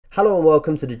Hello and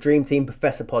welcome to the Dream Team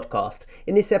Professor podcast.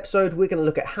 In this episode, we're going to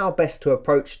look at how best to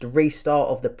approach the restart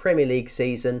of the Premier League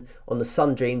season on the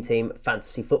Sun Dream Team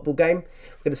fantasy football game.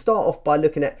 We're going to start off by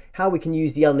looking at how we can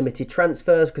use the unlimited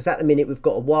transfers, because at the minute we've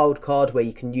got a wild card where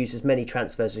you can use as many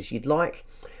transfers as you'd like.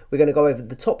 We're going to go over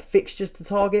the top fixtures to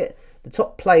target, the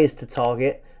top players to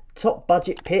target, top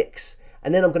budget picks,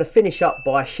 and then I'm going to finish up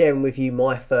by sharing with you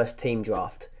my first team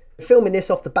draft. Filming this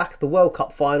off the back of the World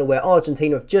Cup final where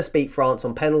Argentina have just beat France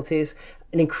on penalties.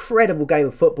 An incredible game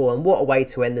of football, and what a way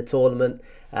to end the tournament.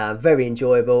 Very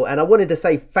enjoyable, and I wanted to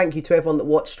say thank you to everyone that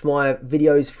watched my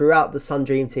videos throughout the Sun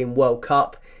Dream Team World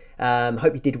Cup.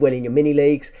 Hope you did well in your mini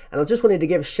leagues, and I just wanted to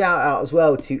give a shout out as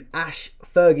well to Ash,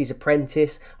 Fergie's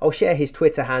apprentice. I'll share his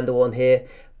Twitter handle on here,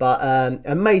 but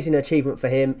amazing achievement for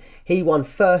him. He won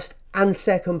first and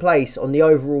second place on the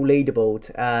overall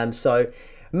leaderboard, so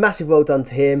massive well done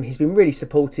to him. He's been really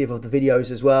supportive of the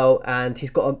videos as well, and he's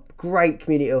got a great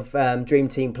community of Dream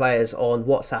Team players on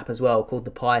WhatsApp as well called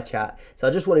the Pie Chat. So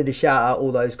I just wanted to shout out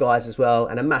all those guys as well,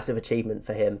 and a massive achievement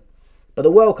for him. But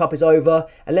the World Cup is over,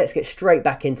 and let's get straight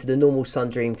back into the normal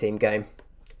Sun Dream Team game.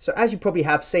 So as you probably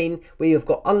have seen, we have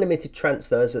got unlimited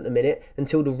transfers at the minute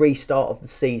until the restart of the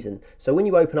season. So when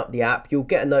you open up the app, you'll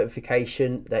get a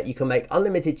notification that you can make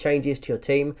unlimited changes to your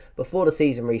team before the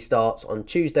season restarts on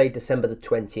Tuesday, December the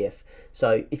 20th.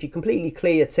 So if you completely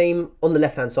clear your team, on the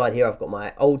left hand side here, I've got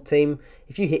my old team.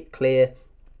 If you hit clear,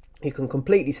 you can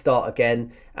completely start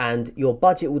again, and your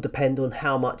budget will depend on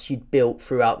how much you'd built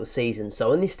throughout the season.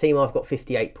 So on this team, I've got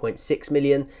 58.6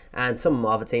 million, and some of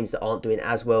my other teams that aren't doing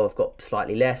as well have got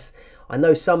slightly less. I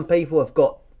know some people have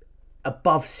got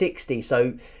above 60,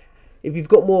 so if you've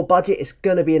got more budget, it's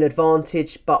going to be an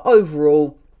advantage. But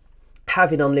overall,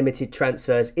 having unlimited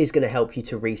transfers is going to help you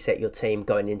to reset your team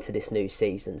going into this new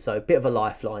season. So a bit of a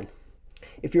lifeline.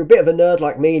 If you're a bit of a nerd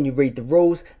like me and you read the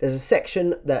rules, there's a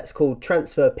section that's called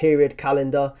Transfer Period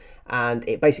Calendar, and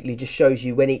it basically just shows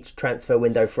you when each transfer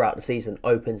window throughout the season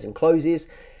opens and closes.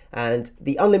 And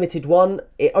the unlimited one,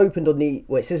 it opened on the,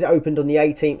 well, it says it opened on the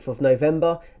 18th of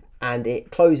November, and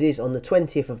it closes on the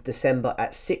 20th of December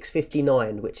at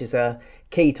 6:59, which is a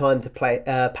key time to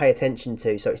pay attention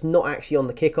to. So it's not actually on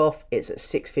the kickoff, it's at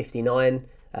 6:59,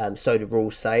 so the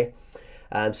rules say.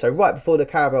 So right before the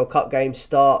Carabao Cup games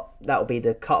start, that'll be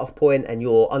the cut-off point, and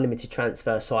your unlimited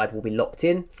transfer side will be locked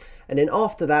in. And then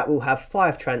after that, we'll have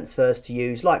 5 transfers to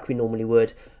use like we normally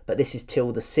would, but this is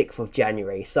till the 6th of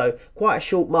January. So quite a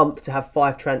short month to have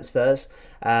 5 transfers.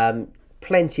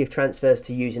 Plenty of transfers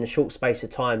to use in a short space of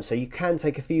time. So you can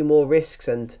take a few more risks,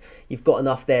 and you've got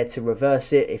enough there to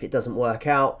reverse it if it doesn't work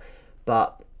out.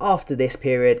 But after this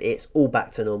period, it's all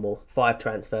back to normal. 5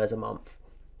 transfers a month.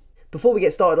 Before we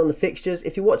get started on the fixtures,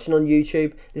 if you're watching on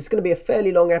YouTube, this is going to be a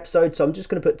fairly long episode, so I'm just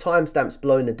going to put timestamps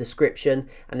below in the description,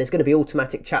 and there's going to be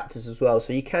automatic chapters as well,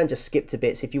 so you can just skip to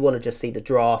bits if you want to just see the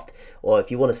draft, or if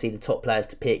you want to see the top players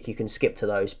to pick, you can skip to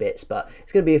those bits. But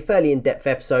it's going to be a fairly in-depth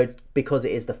episode because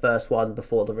it is the first one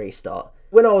before the restart.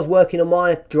 When I was working on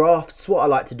my drafts, what I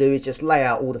like to do is just lay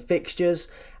out all the fixtures,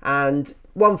 and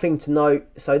one thing to note,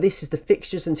 so this is the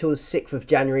fixtures until the 6th of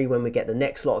January when we get the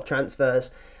next lot of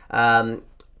transfers.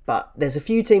 But there's a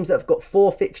few teams that have got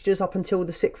 4 fixtures up until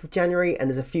the 6th of January, and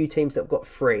there's a few teams that have got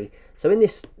 3. So in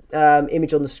this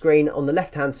image on the screen, on the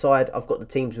left-hand side, I've got the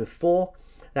teams with 4.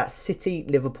 That's City,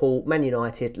 Liverpool, Man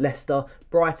United, Leicester,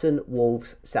 Brighton,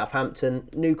 Wolves, Southampton,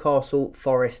 Newcastle,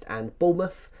 Forest and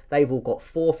Bournemouth. They've all got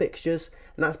 4 fixtures,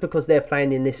 and that's because they're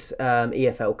playing in this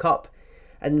EFL Cup.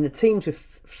 And then the teams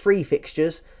with 3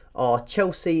 fixtures are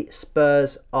Chelsea,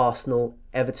 Spurs, Arsenal,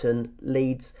 Everton,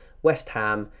 Leeds, West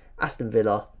Ham, Aston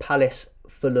Villa, Palace,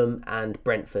 Fulham and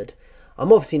Brentford.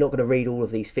 I'm obviously not going to read all of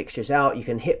these fixtures out. You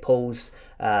can hit pause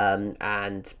and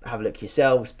have a look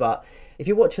yourselves, but if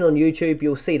you're watching on YouTube,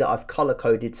 you'll see that I've colour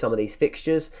coded some of these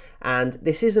fixtures, and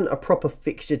this isn't a proper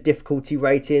fixture difficulty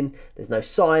rating. There's no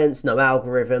science, no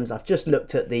algorithms. I've just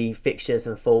looked at the fixtures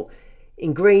and thought,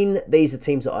 in green, these are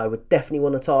teams that I would definitely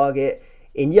want to target.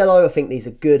 In yellow, I think these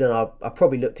are good, and I'll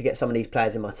probably look to get some of these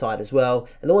players in my side as well.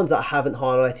 And the ones that I haven't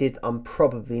highlighted, I'm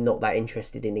probably not that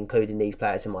interested in including these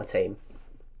players in my team.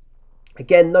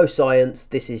 Again, no science,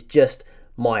 this is just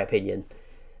my opinion.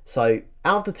 So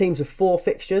out of the teams with 4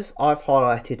 fixtures, I've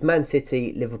highlighted Man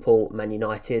City, Liverpool, Man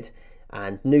United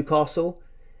and Newcastle.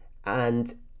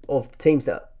 And of the teams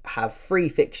that have 3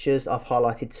 fixtures, I've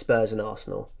highlighted Spurs and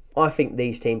Arsenal. I think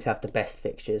these teams have the best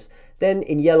fixtures. Then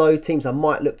in yellow, teams I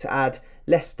might look to add: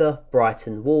 Leicester,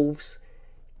 Brighton, Wolves,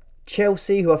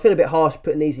 Chelsea, who I feel a bit harsh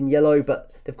putting these in yellow,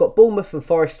 but they've got Bournemouth and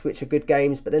Forest, which are good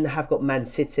games, but then they have got Man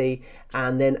City,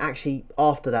 and then actually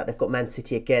after that they've got Man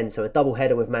City again, so a double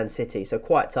header with Man City, so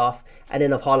quite tough. And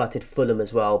then I've highlighted Fulham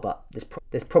as well, but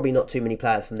there's probably not too many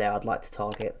players from there I'd like to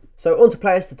target. So on to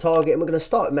players to target, and we're going to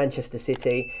start with Manchester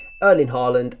City. Erling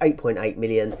Haaland, 8.8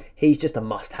 million. He's just a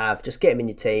must-have. Just get him in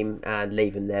your team and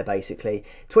leave him there, basically.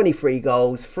 23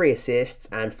 goals, 3 assists,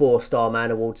 and 4-star man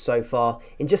awards so far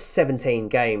in just 17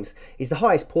 games. He's the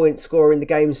highest point scorer in the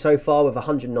game so far with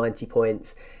 190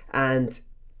 points, and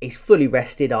he's fully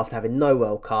rested after having no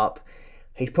World Cup.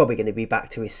 He's probably going to be back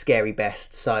to his scary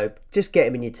best, so just get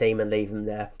him in your team and leave him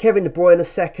there. Kevin De Bruyne,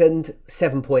 second,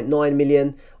 7.9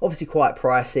 million. Obviously quite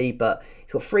pricey, but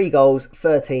he's got 3 goals,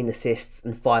 13 assists,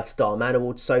 and 5-star man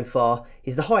awards so far.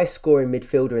 He's the highest scoring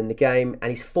midfielder in the game, and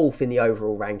he's 4th in the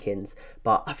overall rankings.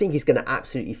 But I think he's going to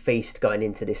absolutely feast going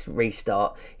into this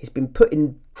restart. He's been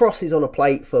putting crosses on a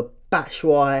plate for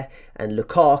Batshuayi and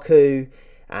Lukaku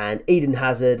and Eden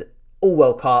Hazard, all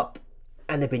World Cup,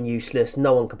 and they've been useless.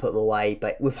 No one can put them away.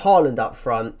 But with Haaland up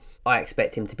front, I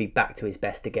expect him to be back to his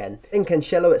best again. Then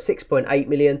Cancelo at 6.8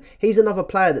 million. He's another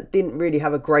player that didn't really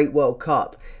have a great World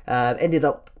Cup. Ended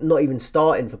up not even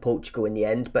starting for Portugal in the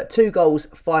end. But 2 goals,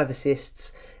 5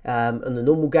 assists on the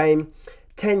normal game.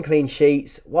 10 clean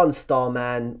sheets, 1-star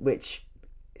man, which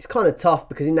is kind of tough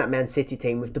because in that Man City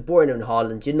team with De Bruyne and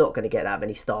Haaland, you're not going to get that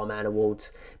many star man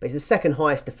awards. But he's the 2nd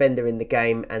highest defender in the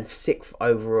game and 6th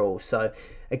overall. So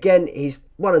again, he's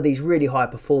one of these really high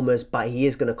performers, but he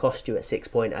is going to cost you at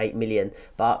 6.8 million.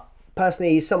 But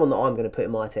personally, he's someone that I'm going to put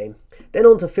in my team. Then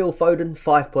on to Phil Foden,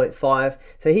 5.5.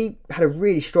 So he had a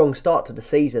really strong start to the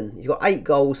season. He's got 8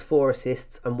 goals, 4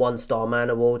 assists, and 1-star man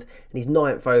award, and he's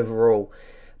 9th overall.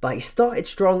 But he started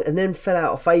strong and then fell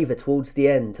out of favour towards the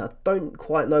end. I don't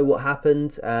quite know what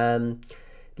happened.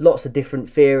 Lots of different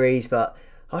theories, but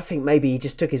I think maybe he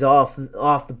just took his eye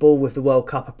off the ball with the World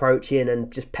Cup approaching,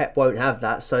 and just Pep won't have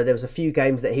that. So there was a few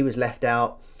games that he was left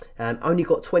out. Only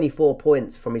got 24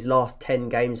 points from his last 10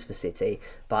 games for City.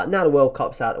 But now the World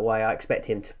Cup's out of the way, I expect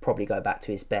him to probably go back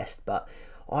to his best. But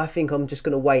I think I'm just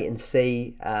going to wait and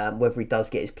see whether he does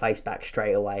get his place back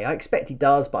straight away. I expect he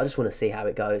does, but I just want to see how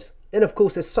it goes. Then, of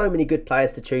course, there's so many good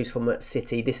players to choose from at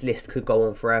City. This list could go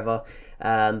on forever.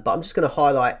 But I'm just going to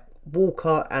highlight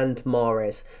Walker and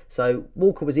Mahrez. So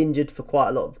Walker was injured for quite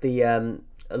a lot of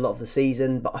the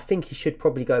season, but I think he should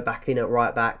probably go back in at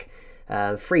right back.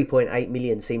 3.8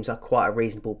 million seems like quite a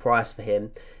reasonable price for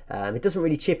him. It doesn't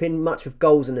really chip in much with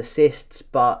goals and assists,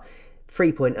 but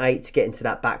 3.8 to get into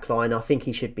that back line, I think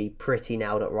he should be pretty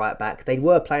nailed at right back. They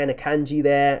were playing Akanji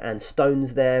there and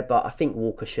Stones there, but I think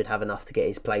Walker should have enough to get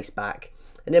his place back.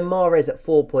 And then Mahrez at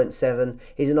 4.7,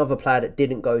 he's another player that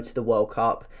didn't go to the World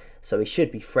Cup, so he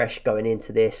should be fresh going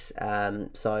into this.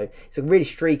 So he's a really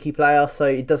streaky player,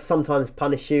 so he does sometimes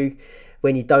punish you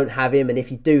when you don't have him, and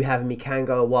if you do have him, he can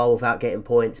go a while without getting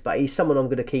points, but he's someone I'm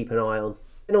going to keep an eye on.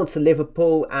 Then on to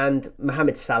Liverpool, and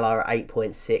Mohamed Salah at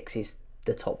 8.6 is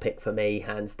the top pick for me,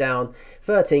 hands down.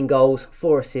 13 goals,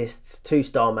 4 assists,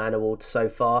 2-star man awards so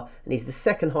far, and he's the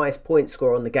 2nd highest point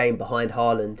scorer on the game behind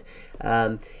Haaland.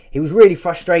 He was really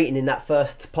frustrating in that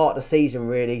first part of the season,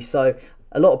 really, so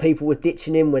a lot of people were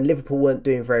ditching him when Liverpool weren't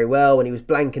doing very well, and he was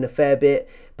blanking a fair bit,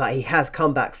 but he has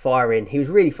come back firing. He was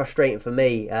really frustrating for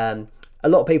me. A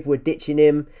lot of people were ditching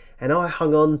him, and I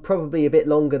hung on probably a bit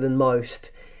longer than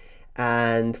most,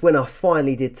 and when I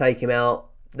finally did take him out,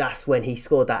 that's when he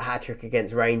scored that hat-trick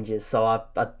against Rangers. So I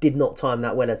did not time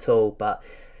that well at all, but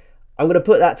I'm going to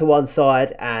put that to one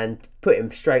side and put him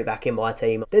straight back in my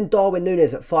team. Then Darwin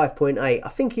Núñez at 5.8. I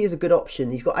think he is a good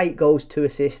option. He's got 8 goals, 2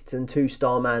 assists and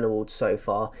 2-star man awards so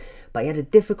far, but he had a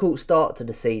difficult start to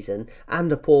the season and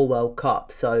a poor World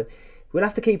Cup, so we'll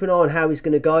have to keep an eye on how he's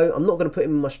going to go. I'm not going to put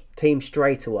him in my team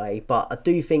straight away, but I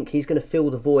do think he's going to fill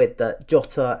the void that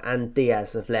Jota and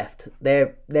Diaz have left.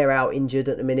 They're out injured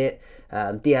at the minute.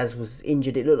 Diaz was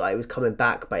injured. It looked like he was coming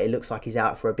back, but it looks like he's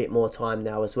out for a bit more time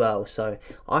now as well. So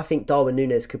I think Darwin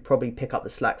Núñez could probably pick up the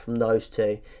slack from those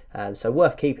two. So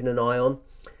worth keeping an eye on.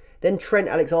 Then Trent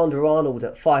Alexander-Arnold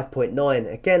at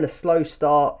 5.9. Again, a slow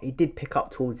start. He did pick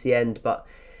up towards the end, but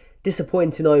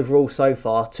disappointing overall so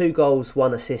far. 2 goals,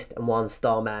 1 assist and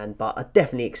 1-star man. But I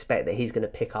definitely expect that he's going to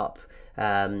pick up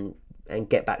and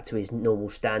get back to his normal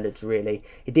standards, really.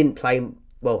 He didn't play,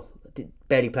 well,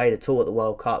 barely played at all at the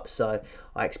World Cup, so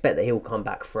I expect that he'll come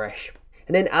back fresh.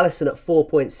 And then Alisson at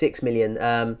 4.6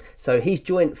 million. So he's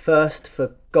joint first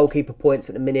for goalkeeper points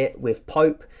at the minute with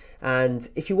Pope. And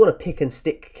if you want a pick and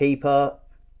stick keeper,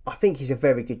 I think he's a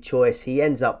very good choice. He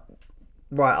ends up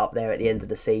right up there at the end of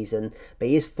the season, but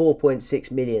he is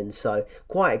 4.6 million, so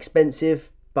quite expensive,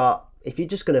 but if you're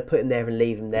just going to put him there and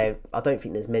leave him there, I don't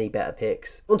think there's many better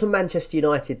picks. On to Manchester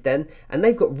United then, and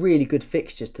they've got really good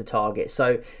fixtures to target.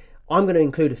 So I'm going to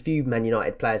include a few Man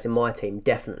United players in my team,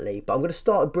 definitely. But I'm going to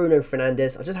start with Bruno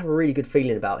Fernandes. I just have a really good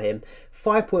feeling about him.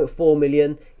 5.4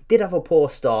 million. He did have a poor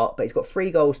start, but he's got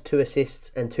 3 goals, 2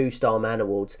 assists and 2-star man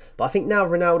awards. But I think now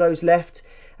Ronaldo's left,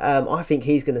 I think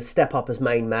he's going to step up as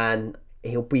main man.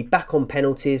 He'll be back on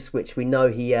penalties, which we know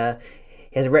he has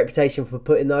a reputation for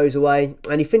putting those away.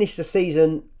 And he finished the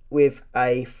season with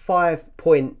a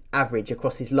 5-point average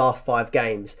across his last 5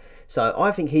 games. So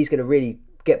I think he's going to really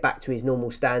get back to his normal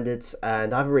standards,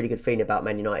 and I have a really good feeling about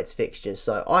Man United's fixtures.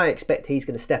 So I expect he's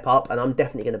going to step up, and I'm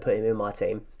definitely going to put him in my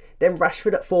team. Then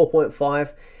Rashford at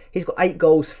 4.5. He's got 8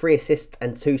 goals, 3 assists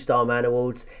and 2-star man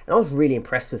awards. And I was really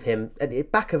impressed with him at the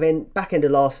back end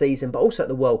of last season, but also at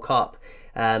the World Cup.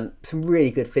 Some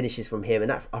really good finishes from him,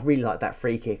 and I really like that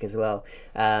free kick as well.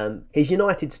 He's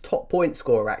United's top point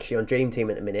scorer actually on Dream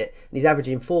Team at the minute, and he's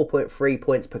averaging 4.3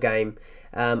 points per game.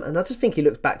 And I just think he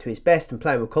looks back to his best and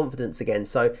playing with confidence again,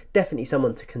 so definitely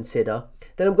someone to consider.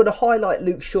 Then I'm going to highlight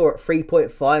Luke Shaw at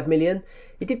 3.5 million.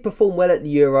 He did perform well at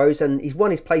the Euros, and he's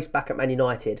won his place back at Man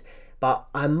United, but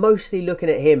I'm mostly looking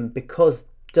at him because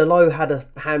Dalot had a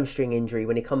hamstring injury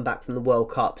when he come back from the World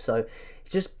Cup, so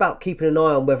it's just about keeping an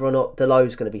eye on whether or not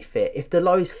Dalot's going to be fit. If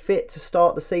Dalot's fit to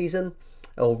start the season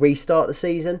or restart the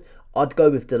season, I'd go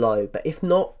with Dalot, but if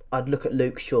not, I'd look at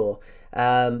Luke Shaw.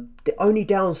 The only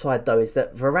downside though is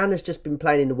that Varane has just been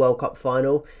playing in the World Cup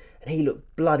final, and he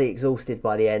looked bloody exhausted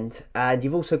by the end. And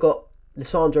you've also got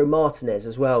Lisandro Martinez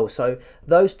as well. So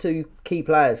those 2 key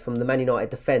players from the Man United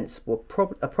defence are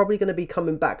probably going to be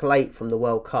coming back late from the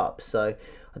World Cup. So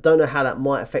I don't know how that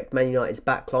might affect Man United's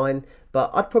backline,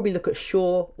 but I'd probably look at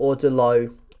Shaw or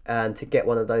Dalot to get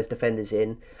one of those defenders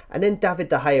in. And then David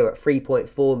De Gea at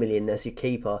 3.4 million as your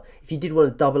keeper. If you did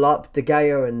want to double up, De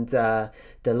Gea and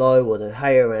Dalot, or De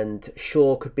Gea and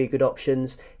Shaw could be good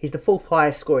options. He's the 4th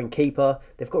highest scoring keeper.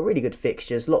 They've got really good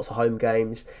fixtures, lots of home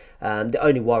games. The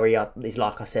only worry is,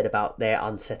 like I said, about their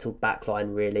unsettled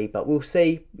backline really. But we'll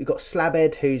see. We've got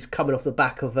Slabhead, who's coming off the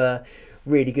back of a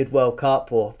really good World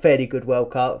Cup, or fairly good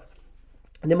World Cup.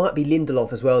 And there might be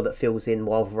Lindelof as well that fills in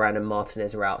while Varane and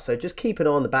Martinez are out. So just keep an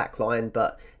eye on the back line.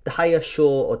 But De Gea,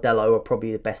 Shaw or Dalot are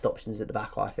probably the best options at the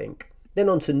back, I think. Then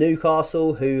on to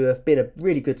Newcastle, who have been a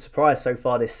really good surprise so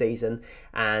far this season.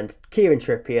 And Kieran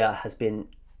Trippier has been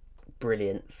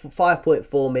brilliant.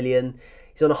 5.4 million.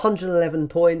 He's on 111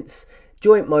 points.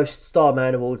 Joint most star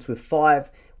man awards with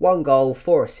 5. 1 goal,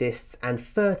 4 assists and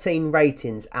 13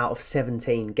 ratings out of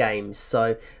 17 games.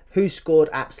 So Who Scored,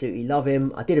 absolutely love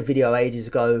him. I did a video ages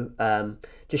ago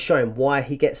just showing why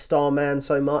he gets star man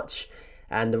so much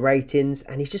and the ratings,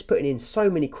 and he's just putting in so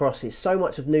many crosses. So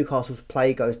much of Newcastle's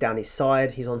play goes down his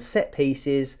side. He's on set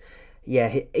pieces.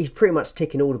 Yeah, he's pretty much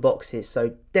ticking all the boxes,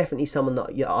 so definitely someone that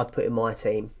I'd put in my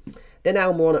team. Then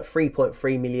Almiron at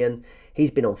 3.3 million.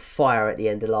 He's been on fire at the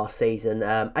end of last season.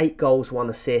 8 goals, 1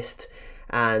 assist,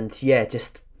 and yeah,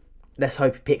 just let's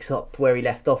hope he picks up where he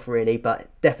left off really, but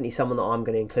definitely someone that I'm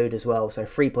going to include as well. So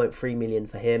 3.3 million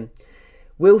for him.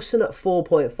 Wilson at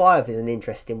 4.5 is an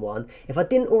interesting one. If I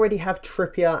didn't already have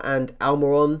Trippier and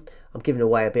Almiron, I'm giving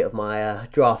away a bit of my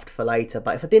draft for later,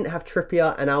 but if I didn't have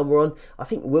Trippier and Almiron, I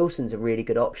think Wilson's a really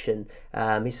good option.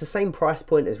 He's the same price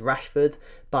point as Rashford,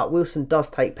 but Wilson does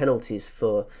take penalties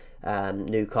for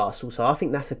Newcastle, so I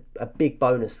think that's a big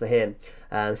bonus for him.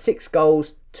 6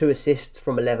 goals, 2 assists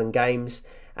from 11 games.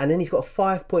 And then he's got a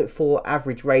 5.4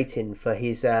 average rating for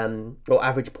his, or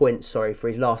average points, sorry, for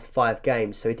his last 5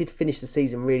 games. So he did finish the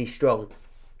season really strong.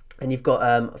 And you've got,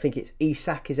 I think it's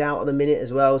Isak is out at the minute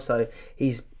as well. So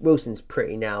Wilson's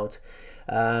pretty nailed.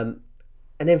 And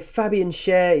then Fabian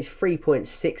Schär is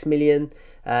 3.6 million.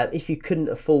 If you couldn't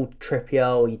afford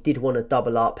Trippier or you did want to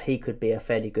double up, he could be a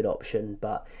fairly good option.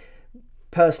 But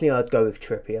personally, I'd go with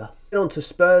Trippier. Then on to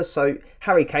Spurs, so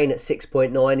Harry Kane at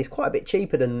 6.9 is quite a bit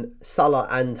cheaper than Salah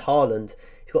and Haaland.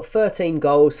 He's got 13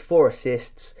 goals, 4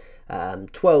 assists,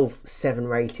 12 7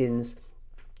 ratings.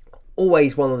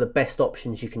 Always one of the best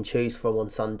options you can choose from on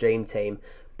Sun Dream Team.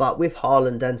 But with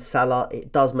Haaland and Salah,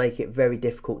 it does make it very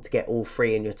difficult to get all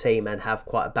 3 in your team and have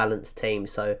quite a balanced team.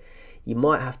 So you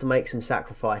might have to make some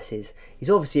sacrifices.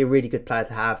 He's obviously a really good player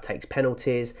to have, takes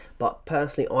penalties, but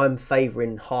personally I'm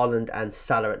favouring Haaland and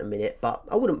Salah at the minute, but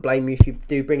I wouldn't blame you if you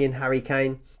do bring in Harry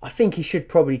Kane. I think he should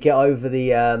probably get over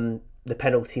the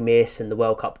penalty miss and the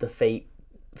World Cup defeat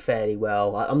fairly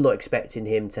well. I'm not expecting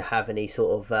him to have any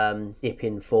sort of dip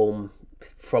in form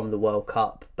from the World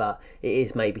Cup, but it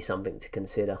is maybe something to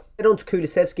consider. Then on to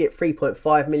Kulusevski at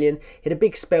 3.5 million. He had a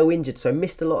big spell injured, so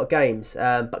missed a lot of games,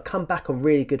 but come back on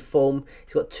really good form.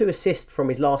 He's got 2 assists from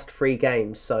his last 3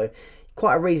 games, so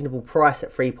quite a reasonable price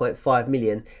at 3.5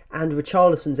 million. And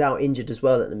Richarlison's out injured as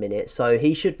well at the minute, so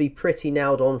he should be pretty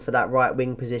nailed on for that right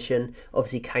wing position.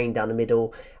 Obviously Kane down the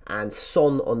middle and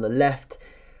Son on the left.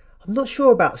 I'm not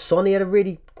sure about Son. He had a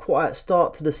really quiet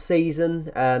start to the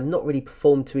season, not really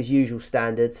performed to his usual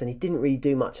standards, and he didn't really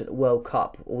do much at the World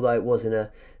Cup, although it was in a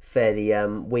fairly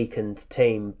weakened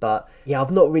team. But yeah,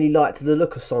 I've not really liked the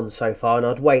look of Son so far, and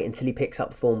I'd wait until he picks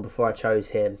up form before I chose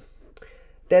him.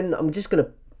 Then I'm just going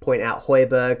to point out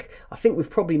Højbjerg. I think we've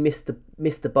probably missed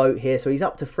the boat here, so he's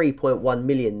up to 3.1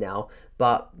 million now,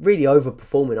 but really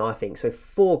overperforming, I think. So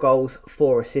 4 goals,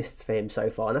 4 assists for him so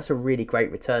far, and that's a really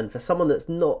great return for someone that's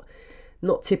not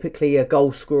typically a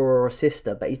goal scorer or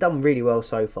assister, but he's done really well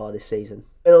so far this season.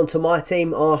 And on to my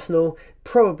team, Arsenal.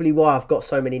 Probably why I've got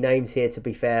so many names here, to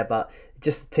be fair, but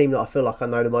just the team that I feel like I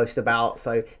know the most about.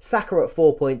 So Saka at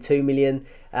 4.2 million.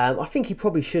 I think he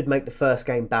probably should make the first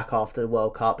game back after the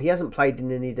World Cup. He hasn't played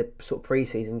in any of the sort of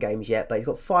pre-season games yet, but he's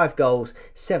got 5 goals,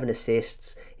 7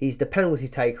 assists. He's the penalty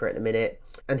taker at the minute.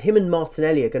 And him and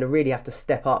Martinelli are going to really have to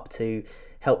step up to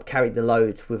help carry the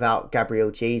load without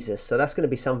Gabriel Jesus. So that's going to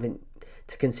be something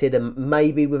to consider.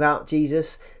 Maybe without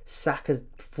Jesus, Saka's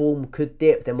form could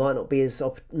dip. There might not be as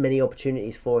many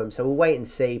opportunities for him, so we'll wait and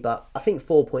see. But I think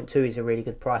 4.2 is a really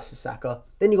good price for Saka.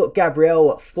 Then you've got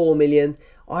Gabriel at 4 million.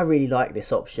 I really like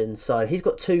this option. So he's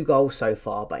got 2 goals so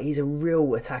far, but he's a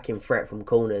real attacking threat from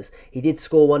corners. He did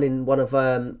score one in one of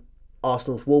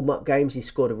Arsenal's warm-up games. He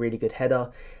scored a really good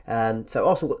header. So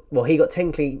Arsenal, he got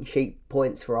 10 clean sheet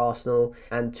points for Arsenal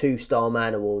and 2 Star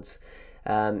Man awards.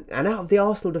 And out of the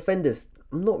Arsenal defenders,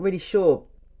 I'm not really sure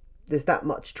there's that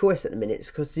much choice at the minute,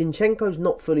 because Zinchenko's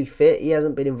not fully fit. He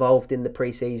hasn't been involved in the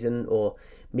pre-season or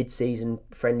mid-season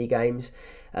friendly games.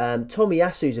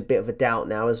 Tomiyasu's a bit of a doubt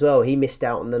now as well. He missed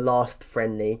out on the last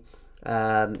friendly.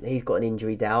 He's got an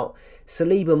injury doubt.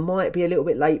 Saliba might be a little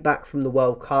bit late back from the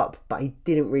World Cup, but he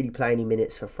didn't really play any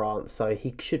minutes for France, so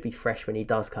he should be fresh when he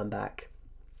does come back.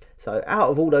 So out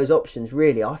of all those options,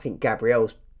 really, I think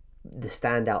Gabriel's the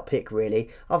standout pick,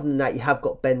 really. Other than that, you have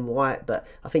got Ben White, but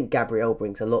I think Gabriel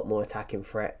brings a lot more attacking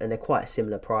threat, and they're quite a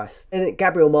similar price. And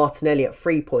Gabriel Martinelli at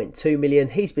 3.2 million.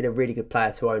 He's been a really good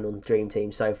player to own on the Dream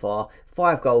Team so far.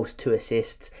 5 goals, 2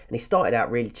 assists, and he started out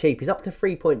really cheap. He's up to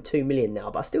 3.2 million now,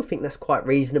 but I still think that's quite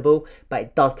reasonable, but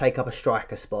it does take up a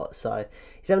striker spot. So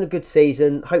he's having a good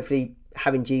season. Hopefully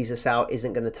having Jesus out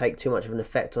isn't going to take too much of an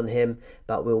effect on him,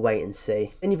 but we'll wait and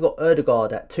see. Then you've got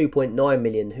Ødegaard at 2.9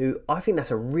 million, who I think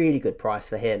that's a really good price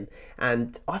for him,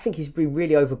 and I think he's been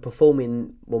really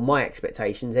overperforming, well, my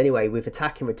expectations anyway, with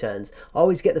attacking returns. I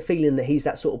always get the feeling that he's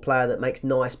that sort of player that makes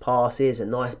nice passes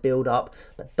and nice build-up,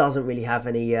 but doesn't really have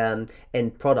any end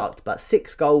product. But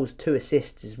 6 goals, 2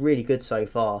 assists is really good so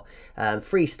far.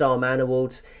 3 Star Man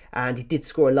awards, and he did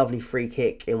score a lovely free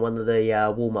kick in one of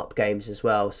the warm-up games as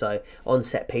well. So on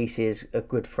set pieces, a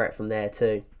good threat from there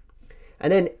too.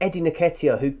 And then Eddie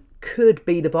Nketiah, who could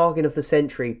be the bargain of the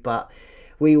century, but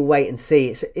we will wait and see.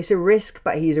 It's a risk,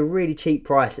 but he's a really cheap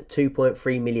price at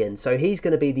 2.3 million. So he's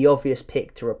going to be the obvious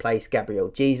pick to replace Gabriel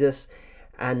Jesus.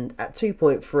 And at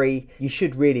 2.3, you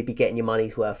should really be getting your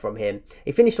money's worth from him.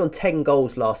 He finished on 10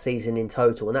 goals last season in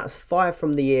total, and that's 5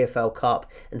 from the EFL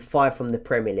Cup and 5 from the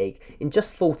Premier League in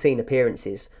just 14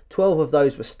 appearances. 12 of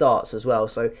those were starts as well,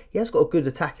 so he has got a good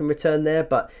attacking return there,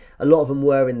 but a lot of them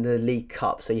were in the League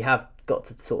Cup, so you have got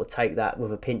to sort of take that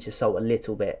with a pinch of salt a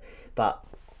little bit. But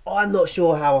I'm not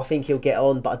sure how I think he'll get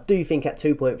on, but I do think at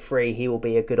 2.3 he will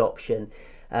be a good option.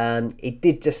 He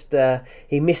did just,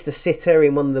 he missed a sitter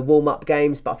in one of the warm-up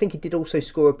games, but I think he did also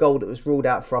score a goal that was ruled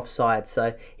out for offside.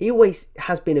 So he always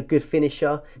has been a good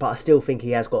finisher, but I still think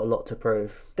he has got a lot to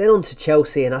prove. Then on to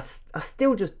Chelsea, and I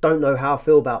still just don't know how I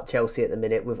feel about Chelsea at the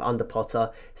minute with under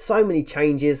Potter. So many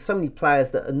changes, so many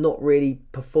players that are not really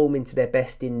performing to their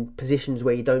best in positions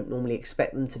where you don't normally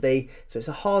expect them to be. So it's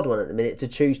a hard one at the minute to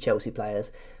choose Chelsea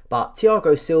players. But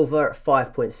Thiago Silva at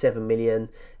 5.7 million,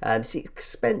 it's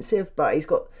expensive, but he's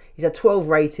had 12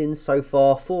 ratings so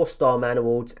far, 4 Star Man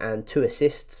awards and 2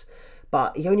 assists.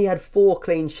 But he only had 4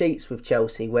 clean sheets with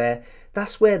Chelsea,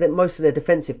 that's where most of their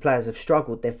defensive players have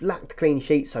struggled. They've lacked clean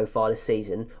sheets so far this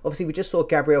season. Obviously, we just saw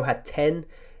Gabriel had 10,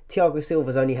 Thiago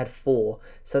Silva's only had 4.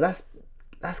 So that's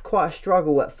quite a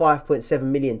struggle at 5.7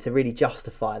 million to really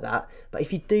justify that. But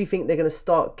if you do think they're going to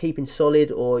start keeping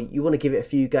solid, or you want to give it a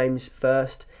few games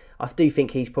first, I do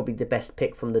think he's probably the best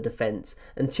pick from the defence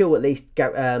until at least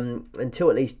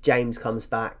James comes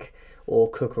back, or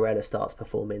Cucurella starts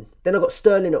performing. Then I've got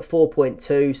Sterling at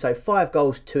 4.2, so 5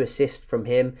 goals, 2 assists from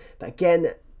him. But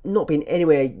again, not been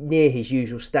anywhere near his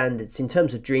usual standards in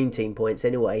terms of Dream Team points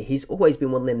anyway. He's always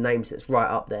been one of them names that's right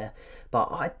up there.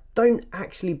 But I don't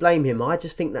actually blame him. I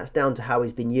just think that's down to how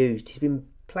he's been used. He's been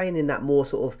playing in that more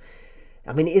sort of,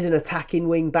 I mean, it is an attacking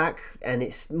wing back and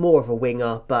it's more of a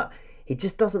winger, but he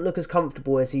just doesn't look as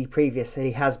comfortable as he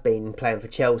previously has been playing for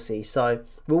Chelsea. So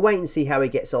we'll wait and see how he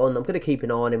gets on. I'm going to keep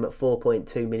an eye on him at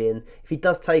 4.2 million. If he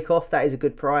does take off, that is a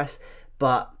good price,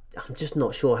 but I'm just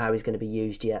not sure how he's going to be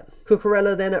used yet.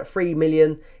 Cucurella then at 3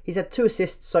 million. He's had 2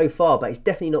 assists so far, but he's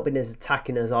definitely not been as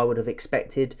attacking as I would have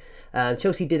expected.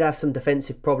 Chelsea did have some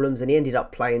defensive problems and he ended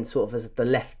up playing sort of as the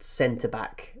left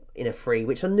centre-back in a free,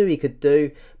 which I knew he could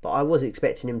do, but I was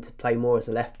expecting him to play more as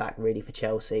a left-back really for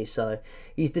Chelsea. So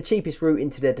he's the cheapest route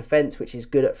into their defence, which is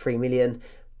good at 3 million.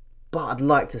 But I'd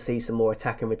like to see some more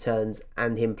attacking returns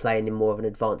and him playing in more of an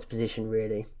advanced position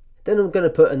really. Then I'm going to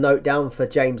put a note down for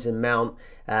James and Mount.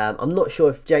 I'm not sure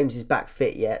if James is back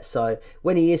fit yet, so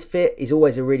when he is fit, he's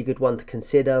always a really good one to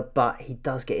consider, but he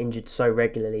does get injured so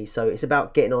regularly, so it's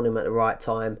about getting on him at the right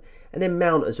time. And then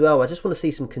Mount as well, I just want to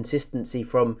see some consistency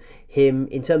from him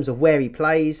in terms of where he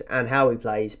plays and how he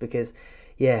plays, because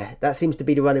yeah, that seems to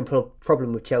be the running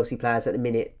problem with Chelsea players at the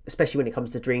minute, especially when it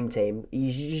comes to Dream Team.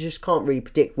 You just can't really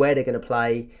predict where they're going to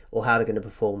play or how they're going to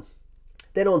perform.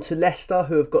 Then on to Leicester,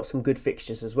 who have got some good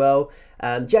fixtures as well.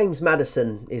 James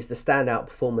Maddison is the standout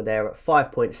performer there at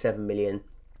 5.7 million.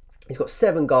 He's got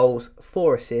 7 goals,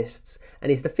 4 assists, and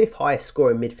he's the 5th highest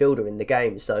scoring midfielder in the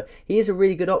game. So he is a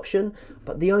really good option,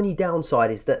 but the only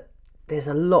downside is that there's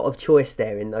a lot of choice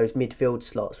there in those midfield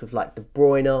slots with like De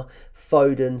Bruyne,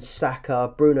 Foden,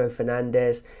 Saka, Bruno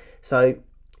Fernandes. So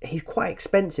he's quite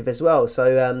expensive as well.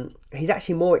 So he's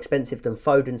actually more expensive than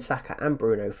Foden, Saka and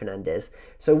Bruno Fernandes.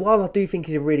 So while I do think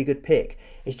he's a really good pick,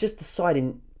 it's just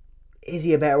deciding, is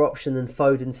he a better option than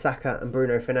Foden, Saka and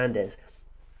Bruno Fernandes?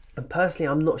 And personally,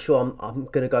 I'm not sure I'm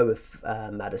going to go with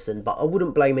Maddison, but I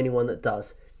wouldn't blame anyone that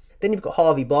does. Then you've got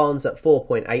Harvey Barnes at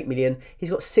 4.8 million. He's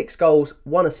got 6 goals,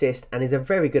 1 assist, and is a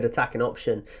very good attacking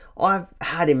option. I've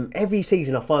had him every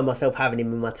season. I find myself having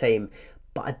him in my team,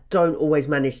 but I don't always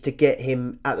manage to get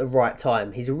him at the right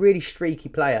time. He's a really streaky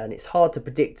player, and it's hard to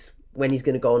predict when he's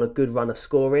going to go on a good run of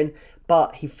scoring.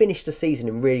 But he finished the season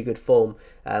in really good form.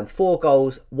 4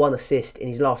 goals, 1 assist in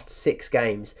his last 6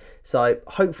 games. So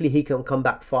hopefully he can come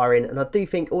back firing. And I do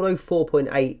think, although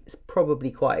 4.8 is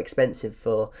probably quite expensive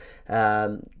for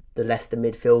the Leicester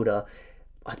midfielder,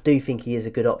 I do think he is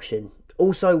a good option.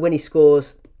 Also, when he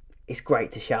scores, it's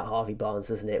great to shout Harvey Barnes,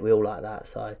 isn't it? We all like that.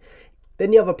 So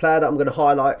then the other player that I'm going to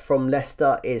highlight from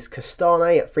Leicester is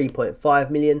Castane at 3.5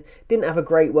 million. Didn't have a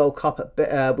great World Cup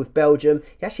with Belgium.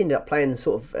 He actually ended up playing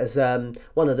sort of as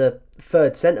one of the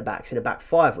third centre-backs in a back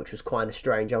 5, which was kind of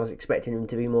strange. I was expecting him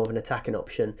to be more of an attacking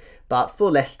option. But for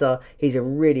Leicester, he's a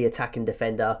really attacking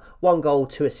defender. 1 goal,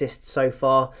 2 assists so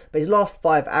far. But his last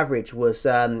 5 average was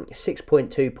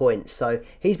 6.2 points. So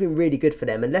he's been really good for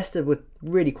them. And Leicester were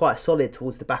really quite solid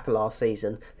towards the back of last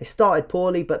season. They started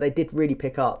poorly, but they did really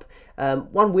pick up.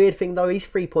 One weird thing though, he's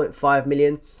 3.5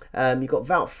 million. You've got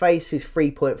Wout Faes, who's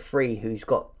 3.3, who's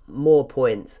got more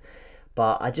points.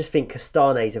 But I just think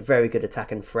Castane is a very good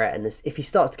attacking threat, and if he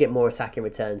starts to get more attacking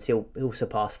returns, he'll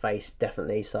surpass Faes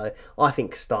definitely. So I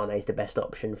think Castane is the best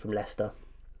option from Leicester.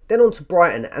 Then on to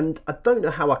Brighton, and I don't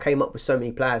know how I came up with so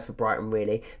many players for Brighton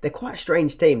really. They're quite a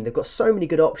strange team. They've got so many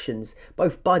good options,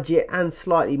 both budget and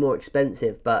slightly more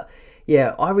expensive. But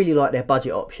yeah, I really like their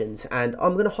budget options, and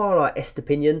I'm going to highlight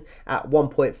Estepinian at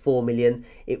 1.4 million.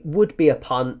 It would be a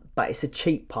punt, but it's a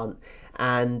cheap punt.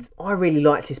 And I really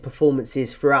liked his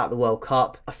performances throughout the World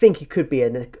Cup. I think he could be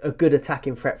a good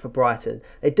attacking threat for Brighton.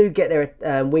 They do get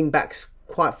their wing-backs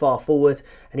quite far forward,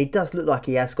 and he does look like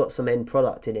he has got some end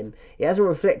product in him. It hasn't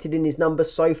reflected in his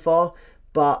numbers so far,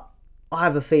 but I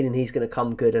have a feeling he's going to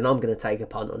come good, and I'm going to take a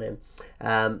punt on him.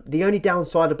 The only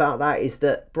downside about that is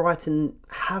that Brighton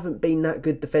haven't been that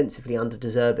good defensively under De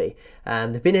Zerbi.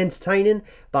 They've been entertaining,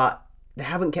 but they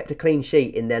haven't kept a clean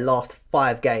sheet in their last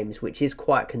 5 games, which is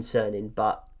quite concerning.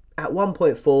 But at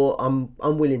 1.4,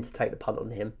 I'm willing to take the punt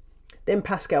on him. Then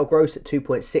Pascal Gross at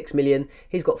 2.6 million.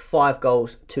 He's got 5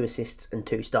 goals, 2 assists and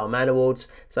 2-star man awards.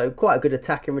 So quite a good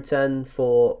attacking return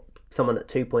for someone at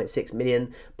 2.6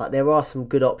 million. But there are some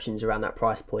good options around that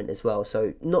price point as well.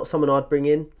 So not someone I'd bring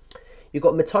in. You've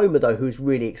got Matoma though, who's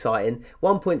really exciting.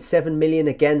 1.7 million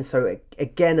again. So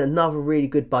again, another really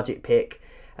good budget pick.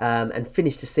 And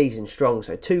finished the season strong.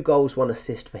 So 2 goals, 1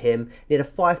 assist for him. He had a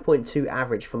 5.2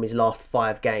 average from his last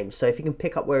 5 games. So if he can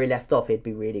pick up where he left off, he'd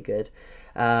be really good.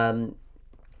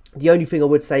 The only thing I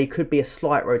would say could be a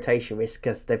slight rotation risk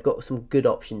because they've got some good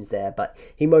options there, but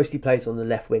he mostly plays on the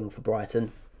left wing for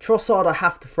Brighton. Trossard I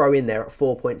have to throw in there at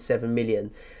 4.7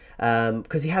 million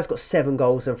because he has got 7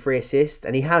 goals and 3 assists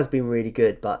and he has been really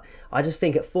good, but I just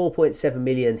think at 4.7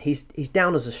 million he's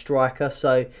down as a striker,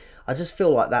 so I just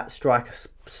feel like that striker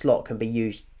slot can be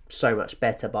used so much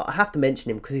better. But I have to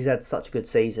mention him because he's had such a good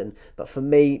season. But for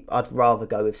me, I'd rather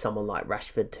go with someone like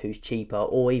Rashford, who's cheaper,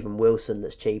 or even Wilson,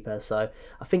 that's cheaper. So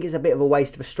I think it's a bit of a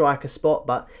waste of a striker spot,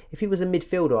 but if he was a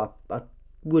midfielder, I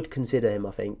would consider him,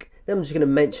 I think. Then I'm just going to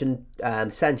mention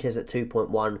Sanchez at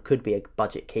 2.1, could be a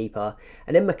budget keeper.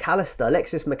 And then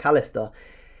Alexis McAllister,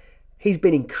 he's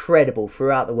been incredible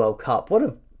throughout the World Cup.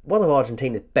 One of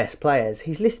Argentina's best players.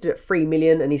 He's listed at 3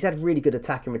 million and he's had really good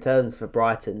attacking returns for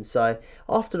Brighton. So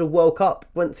after the World Cup,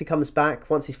 once he comes back,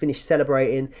 once he's finished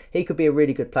celebrating, he could be a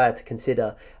really good player to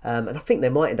consider. And I think they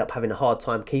might end up having a hard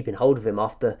time keeping hold of him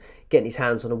after getting his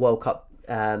hands on a World Cup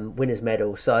winners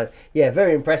medal. So yeah,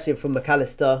 very impressive from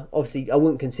McAllister. Obviously, I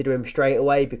wouldn't consider him straight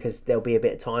away because there'll be a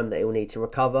bit of time that he'll need to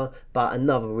recover, but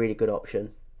another really good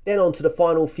option. Then on to the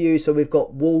final few. So we've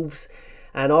got Wolves.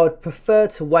 And I would prefer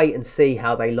to wait and see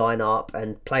how they line up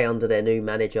and play under their new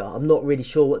manager. I'm not really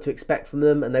sure what to expect from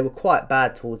them, and they were quite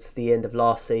bad towards the end of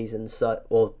last season,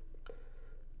 or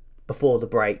before the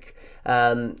break.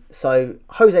 So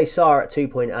Jose Sarr at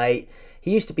 2.8.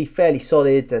 He used to be fairly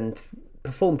solid and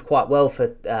performed quite well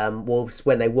for Wolves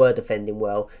when they were defending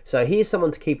well. So he is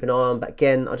someone to keep an eye on. But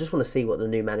again, I just want to see what the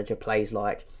new manager plays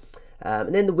like.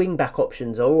 And then the wing-back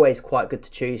options are always quite good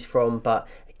to choose from, but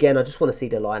again, I just want to see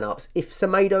the lineups. If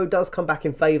Semedo does come back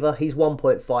in favour, he's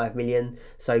 1.5 million,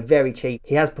 so very cheap.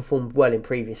 He has performed well in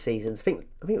previous seasons. I think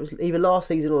it was either last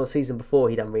season or the season before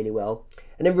he done really well.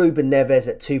 And then Ruben Neves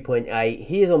at 2.8.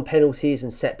 He is on penalties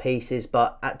and set pieces,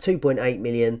 but at 2.8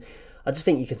 million, I just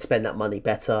think you can spend that money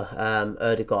better.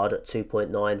 Ødegaard at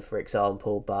 2.9, for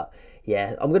example. But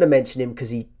yeah, I'm going to mention him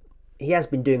because he has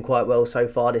been doing quite well so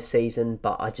far this season,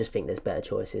 but I just think there's better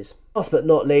choices. Last but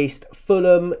not least,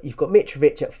 Fulham. You've got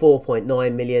Mitrovic at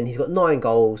 4.9 million. He's got 9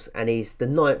 goals and he's the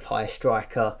 9th highest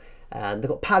striker. They've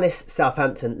got Palace,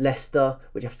 Southampton, Leicester,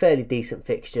 which are fairly decent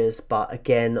fixtures, but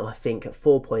again, I think at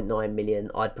 4.9 million,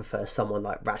 I'd prefer someone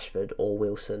like Rashford or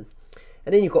Wilson.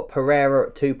 And then you've got Pereira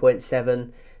at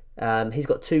 2.7. He's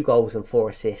got 2 goals and 4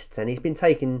 assists, and he's been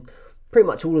taking pretty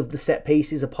much all of the set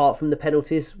pieces apart from the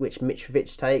penalties, which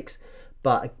Mitrovic takes.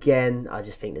 But again, I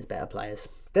just think there's better players.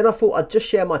 Then I thought I'd just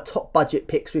share my top budget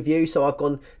picks with you. So I've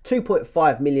gone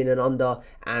 2.5 million and under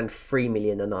and 3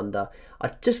 million and under.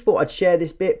 I just thought I'd share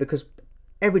this bit because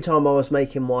every time I was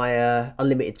making my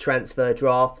unlimited transfer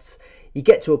drafts, you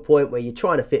get to a point where you're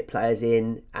trying to fit players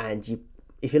in and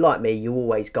if you're like me, you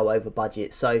always go over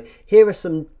budget. So here are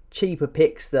some cheaper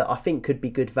picks that I think could be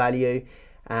good value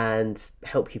and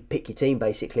help you pick your team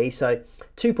basically. So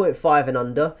 2.5 and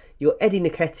under, you've got Eddie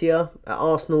Nketiah at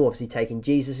Arsenal, obviously taking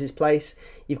Jesus' place.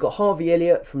 You've got Harvey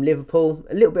Elliott from Liverpool,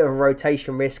 a little bit of a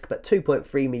rotation risk, but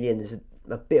 2.3 million is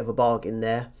a bit of a bargain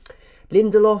there.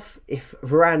 Lindelof, if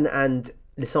Varane and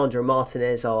Lisandro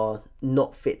Martinez are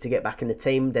not fit to get back in the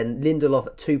team, then Lindelof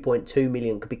at 2.2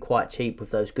 million could be quite cheap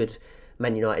with those good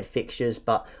Man United fixtures,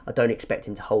 but I don't expect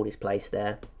him to hold his place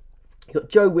there. You've got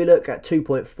Joe Willock at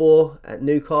 2.4 at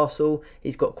Newcastle.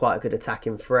 He's got quite a good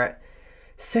attacking threat.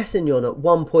 Sessegnon at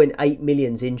 1.8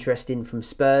 million is interesting from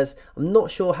Spurs. I'm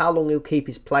not sure how long he'll keep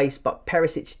his place, but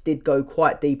Perisic did go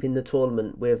quite deep in the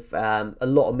tournament with a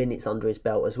lot of minutes under his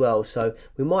belt as well. So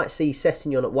we might see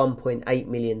Sessegnon at 1.8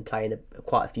 million playing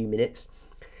quite a few minutes.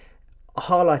 I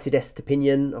highlighted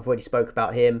Estepinian, I've already spoke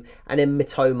about him. And then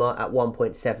Mitoma at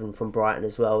 1.7 from Brighton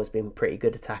as well has been pretty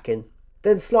good attacking.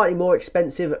 Then slightly more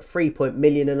expensive at 3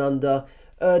 million and under,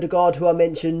 Ødegaard, who I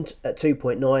mentioned, at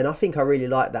 2.9. I think I really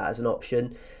like that as an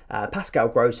option. Pascal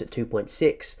Gross at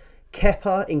 2.6.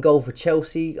 Kepa in goal for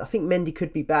Chelsea. I think Mendy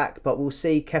could be back, but we'll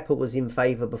see. Kepa was in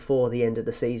favour before the end of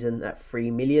the season at 3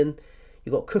 million.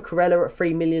 You've got Cucurella at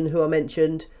 3 million, who I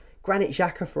mentioned. Granit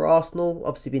Xhaka for Arsenal,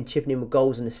 obviously been chipping in with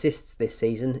goals and assists this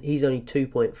season. He's only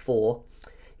 2.4.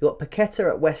 You've got Paqueta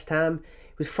at West Ham.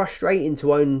 It was frustrating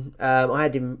to own. I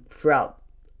had him throughout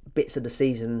bits of the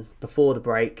season before the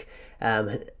break,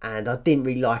 and I didn't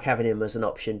really like having him as an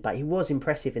option, but he was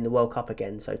impressive in the World Cup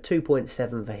again, so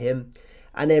 2.7 for him.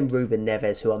 And then Ruben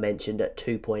Neves, who I mentioned, at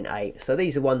 2.8. So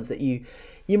these are ones that you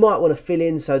might want to fill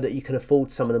in so that you can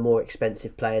afford some of the more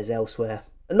expensive players elsewhere.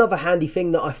 Another handy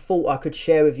thing that I thought I could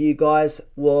share with you guys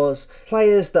was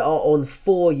players that are on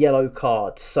 4 yellow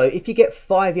cards. So if you get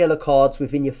 5 yellow cards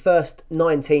within your first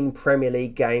 19 Premier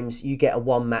League games, you get a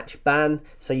 1-match ban.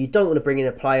 So you don't want to bring in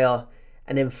a player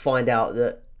and then find out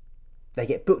that they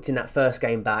get booked in that first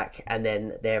game back and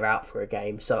then they're out for a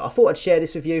game. So I thought I'd share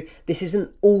this with you. This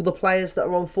isn't all the players that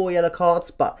are on 4 yellow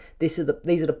cards, but these are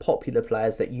the popular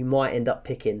players that you might end up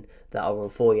picking that are on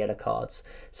 4 yellow cards.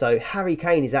 So Harry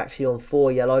Kane is actually on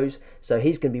 4 yellows, so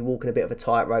he's going to be walking a bit of a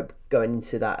tightrope going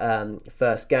into that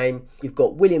first game. You've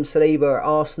got William Saliba at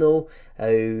Arsenal,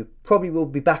 who probably will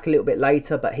be back a little bit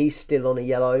later, but he's still on a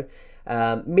yellow.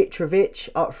 Mitrovic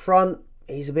up front,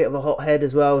 he's a bit of a hothead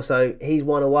as well, so he's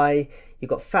one away. You've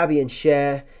got Fabian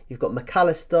Schär, you've got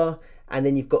McAllister, and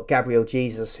then you've got Gabriel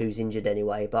Jesus, who's injured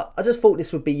anyway. But I just thought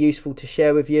this would be useful to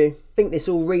share with you. I think this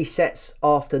all resets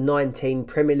after 19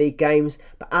 Premier League games,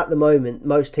 but at the moment,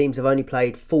 most teams have only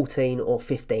played 14 or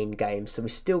 15 games, so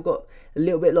we've still got a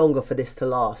little bit longer for this to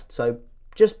last. So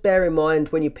just bear in mind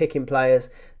when you're picking players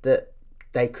that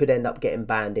they could end up getting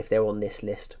banned if they're on this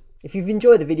list. If you've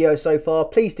enjoyed the video so far,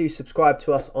 please do subscribe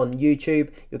to us on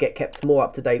YouTube. You'll get kept more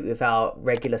up to date with our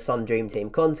regular Sun Dream Team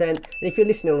content. And if you're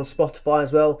listening on Spotify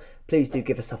as well, please do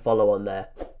give us a follow on there.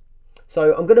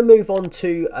 So I'm going to move on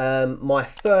to my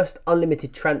first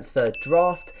unlimited transfer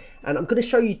draft. And I'm going to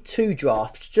show you 2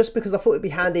 drafts just because I thought it'd be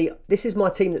handy. This is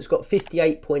my team that's got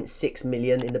 58.6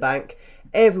 million in the bank.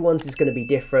 Everyone's is going to be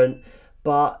different,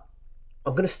 but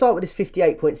I'm going to start with this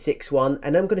 58.6 one,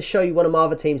 and I'm going to show you one of my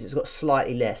other teams that's got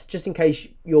slightly less. Just in case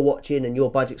you're watching and your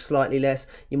budget's slightly less,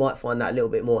 you might find that a little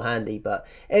bit more handy. But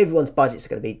everyone's budgets are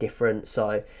going to be different,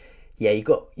 so yeah, you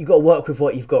got to work with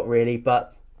what you've got really.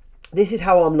 But this is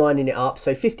how I'm lining it up.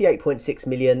 So 58.6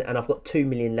 million, and I've got 2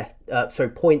 million left.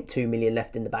 0.2 million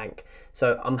left in the bank.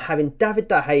 So I'm having David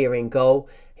De Gea in goal.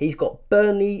 He's got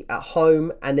Burnley at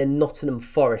home and then Nottingham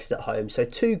Forest at home. So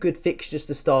 2 good fixtures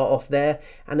to start off there.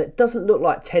 And it doesn't look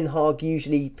like Ten Hag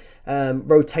usually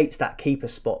rotates that keeper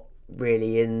spot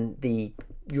really in the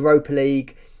Europa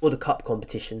League or the Cup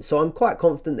competition. So I'm quite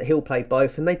confident that he'll play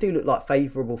both. And they do look like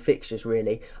favourable fixtures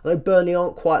really. I know Burnley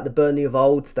aren't quite the Burnley of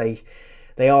old. They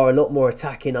are a lot more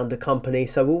attacking under Company.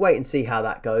 So we'll wait and see how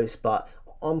that goes. But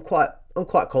I'm quite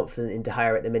confident in De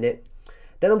Gea at the minute.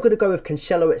 Then I'm going to go with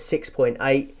Cancelo at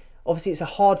 6.8. Obviously, it's a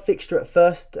hard fixture at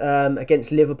first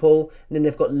against Liverpool, and then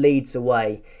they've got Leeds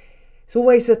away. It's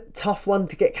always a tough one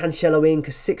to get Cancelo in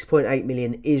because 6.8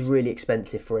 million is really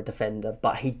expensive for a defender,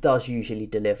 but he does usually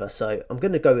deliver. So I'm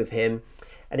going to go with him.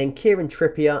 And then Kieran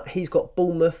Trippier, he's got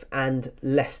Bournemouth and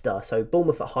Leicester. So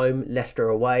Bournemouth at home, Leicester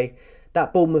away.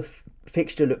 That Bournemouth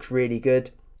fixture looks really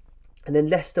good. And then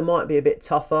Leicester might be a bit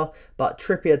tougher, but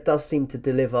Trippier does seem to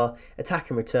deliver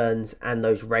attacking returns and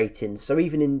those ratings. So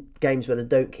even in games where they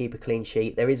don't keep a clean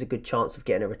sheet, there is a good chance of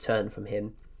getting a return from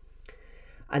him.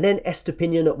 And then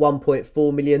Estepinian at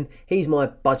 1.4 million. He's my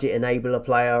budget enabler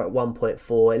player at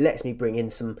 1.4. It lets me bring in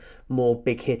some more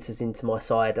big hitters into my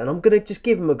side. And I'm going to just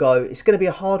give him a go. It's going to be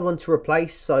a hard one to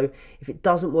replace. So if it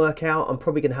doesn't work out, I'm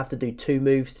probably going to have to do 2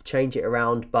 moves to change it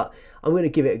around. But I'm going to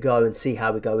give it a go and see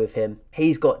how we go with him.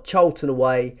 He's got Charlton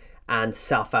away and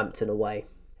Southampton away.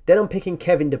 Then I'm picking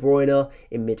Kevin De Bruyne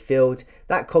in midfield.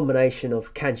 That combination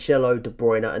of Cancelo, De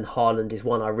Bruyne and Haaland is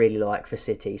one I really like for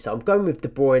City. So I'm going with De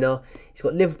Bruyne. He's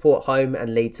got Liverpool at home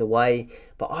and Leeds away.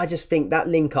 But I just think that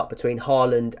link up between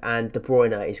Haaland and De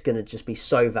Bruyne is going to just be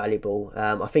so valuable.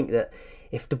 I think that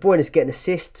if De Bruyne is getting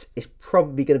assists, it's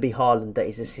probably going to be Haaland that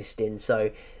is assisting.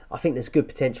 So I think there's good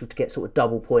potential to get sort of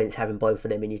double points having both of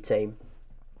them in your team.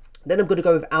 Then I'm going to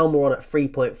go with Almiron at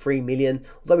 3.3 million.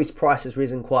 Although his price has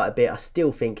risen quite a bit, I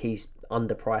still think he's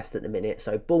underpriced at the minute.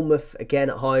 So Bournemouth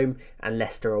again at home and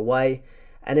Leicester away.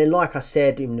 And then like I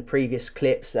said in the previous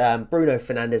clips, Bruno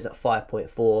Fernandes at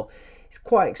 5.4. It's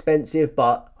quite expensive,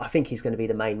 but I think he's going to be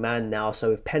the main man now.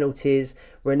 So with penalties,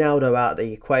 Ronaldo out of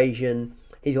the equation.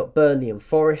 He's got Burnley and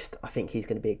Forest. I think he's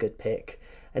going to be a good pick.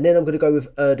 And then I'm going to go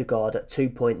with Ødegaard at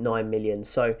 2.9 million.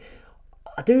 So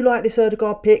I do like this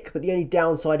Ødegaard pick, but the only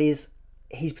downside is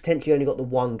he's potentially only got the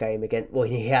 1 game against... Well,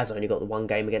 he has only got the 1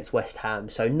 game against West Ham.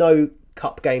 So no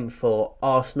cup game for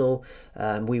Arsenal.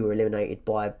 We were eliminated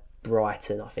by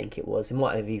Brighton, I think it was. It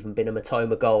might have even been a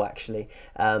Matoma goal, actually.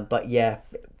 But yeah,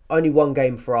 only 1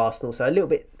 game for Arsenal. So a little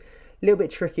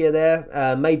bit trickier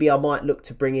there. Maybe I might look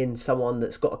to bring in someone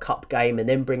that's got a cup game and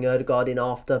then bring Ødegaard in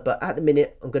after. But at the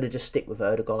minute, I'm going to just stick with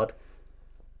Ødegaard.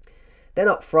 Then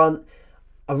up front,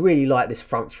 I really like this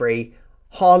front three.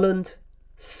 Haaland,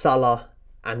 Salah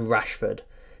and Rashford.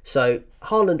 So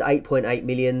Haaland 8.8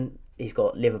 million. He's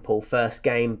got Liverpool first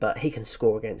game, but he can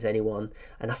score against anyone.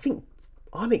 And I think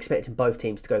I'm expecting both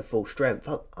teams to go full strength.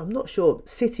 I'm not sure.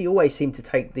 City always seem to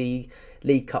take the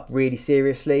League Cup really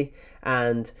seriously.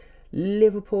 And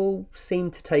Liverpool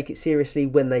seem to take it seriously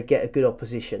when they get a good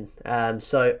opposition.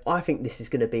 So I think this is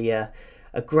going to be a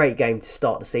great game to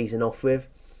start the season off with.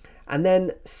 And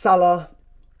then Salah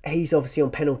he's obviously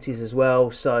on penalties as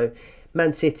well. So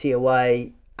Man City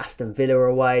away, Aston Villa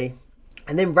away,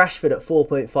 and then Rashford at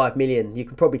 4.5 million. You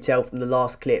can probably tell from the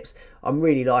last clips, I'm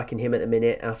really liking him at the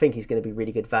minute, and I think he's going to be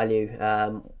really good value.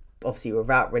 Obviously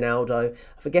without Ronaldo,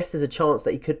 I guess there's a chance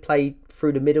that he could play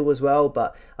through the middle as well,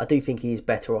 but I do think he's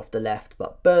better off the left.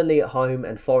 But Burnley at home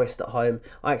and Forest at home,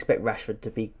 I expect Rashford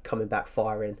to be coming back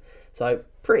firing. So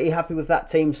pretty happy with that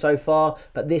team so far,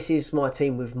 but this is my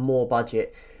team with more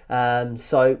budget.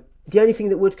 So the only thing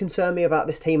that would concern me about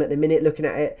this team at the minute, looking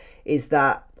at it, is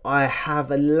that I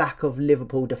have a lack of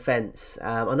Liverpool defence.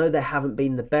 I know they haven't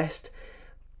been the best,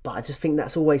 but I just think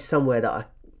that's always somewhere that I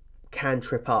can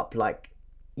trip up. Like,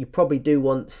 you probably do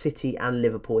want City and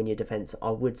Liverpool in your defence,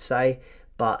 I would say,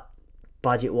 but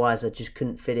budget-wise, I just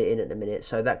couldn't fit it in at the minute,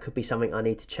 so that could be something I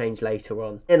need to change later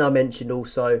on. And I mentioned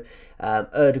also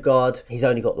Ødegaard. He's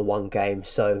only got the one game,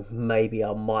 so maybe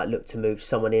I might look to move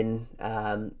someone in,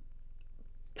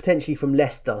 potentially from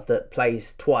Leicester, that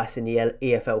plays twice in the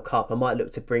EFL Cup. I might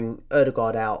look to bring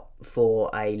Ødegaard out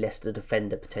for a Leicester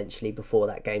defender potentially before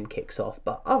that game kicks off.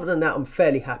 But other than that, I'm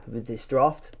fairly happy with this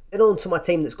draft. Then on to my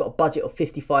team that's got a budget of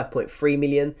 55.3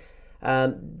 million.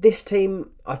 This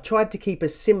team, I've tried to keep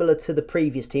as similar to the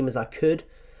previous team as I could,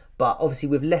 but obviously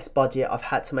with less budget, I've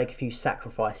had to make a few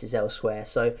sacrifices elsewhere.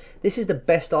 So this is the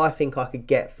best I think I could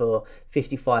get for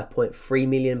 55.3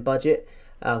 million budget.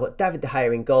 I've got David De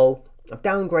Gea in goal. I've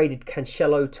downgraded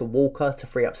Cancelo to Walker to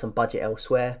free up some budget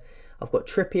elsewhere. I've got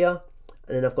Trippier,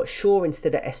 and then I've got Shaw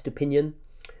instead of Estupinian.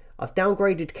 I've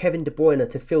downgraded Kevin De Bruyne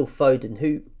to Phil Foden,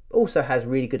 who also has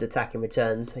really good attacking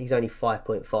returns. He's only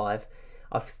 5.5.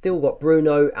 I've still got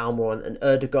Bruno, Almiron and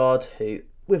Ødegaard, who,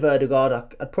 with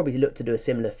Ødegaard, I'd probably look to do a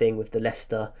similar thing with the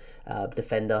Leicester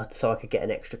defender, so I could get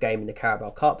an extra game in the Carabao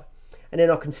Cup. And then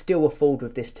I can still afford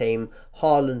with this team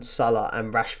Haaland, Salah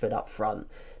and Rashford up front.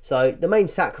 So the main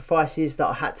sacrifices that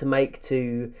I had to make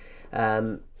to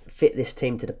fit this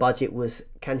team to the budget was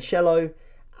Cancelo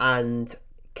and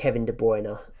Kevin De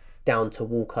Bruyne down to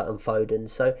Walker and Foden.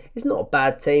 So it's not a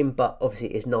bad team, but obviously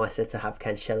it's nicer to have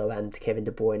Cancelo and Kevin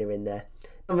De Bruyne in there.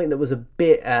 Something that was a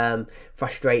bit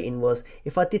frustrating was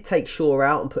if I did take Shaw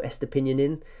out and put Estupinian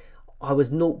in, I was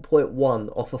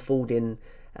 0.1 off affording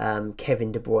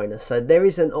Kevin De Bruyne. So there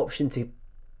is an option to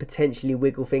potentially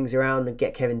wiggle things around and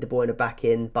get Kevin De Bruyne back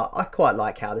in, but I quite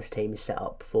like how this team is set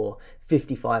up for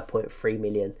 55.3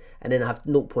 million, and then I have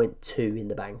 0.2 in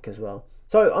the bank as well.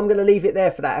 So I'm going to leave it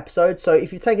there for that episode. So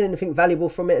if you've taken anything valuable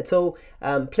from it at all,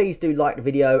 please do like the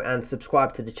video and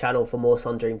subscribe to the channel for more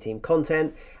Sun Dream Team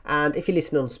content. And if you're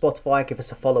listening on Spotify, give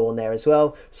us a follow on there as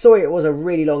well. Sorry it was a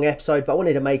really long episode, but I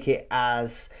wanted to make it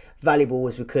as valuable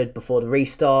as we could before the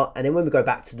restart. And then when we go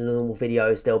back to the normal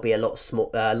videos, they'll be a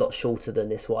lot shorter than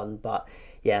this one. But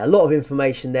yeah, a lot of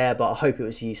information there, but I hope it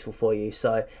was useful for you.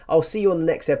 So I'll see you on the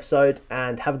next episode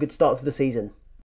and have a good start to the season.